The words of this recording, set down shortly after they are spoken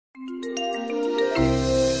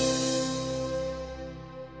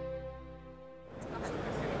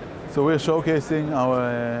So we're showcasing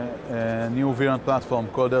our new VRAN platform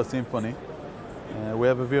called AirSymphony. We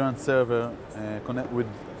have a VRAN server with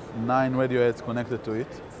 9 radio heads connected to it.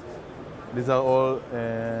 These are all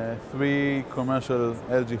 3 commercial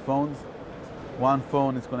LG phones. One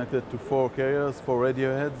phone is connected to 4 carriers, 4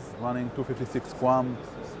 radio heads, running 256 QAM,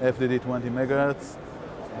 FDD 20 MHz,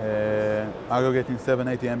 aggregating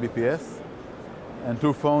 780 Mbps, and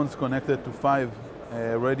 2 phones connected to 5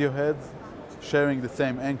 radio heads, sharing the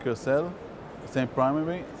same anchor cell, the same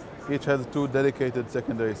primary. Each has 2 dedicated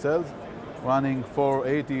secondary cells, running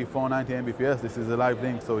 480, 490 Mbps. This is a live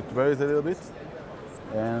link, so it varies a little bit.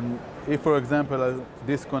 And if, for example, I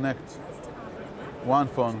disconnect one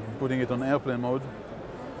phone, putting it on airplane mode,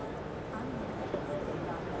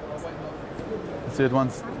 you see that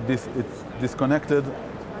once it's disconnected,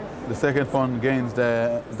 the second phone gains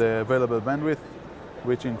the available bandwidth,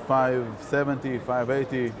 reaching 570,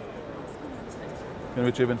 580, can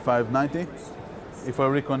reach even 590. If I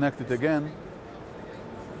reconnect it again,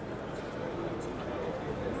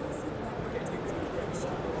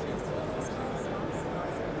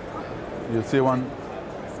 you'll see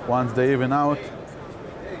once they even out,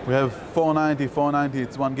 we have 490,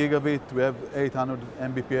 it's 1 gigabit. We have 800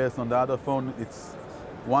 Mbps on the other phone. It's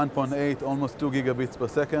 1.8, almost 2 gigabits per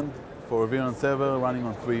second for a VRAN server running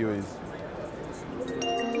on 3 UEs.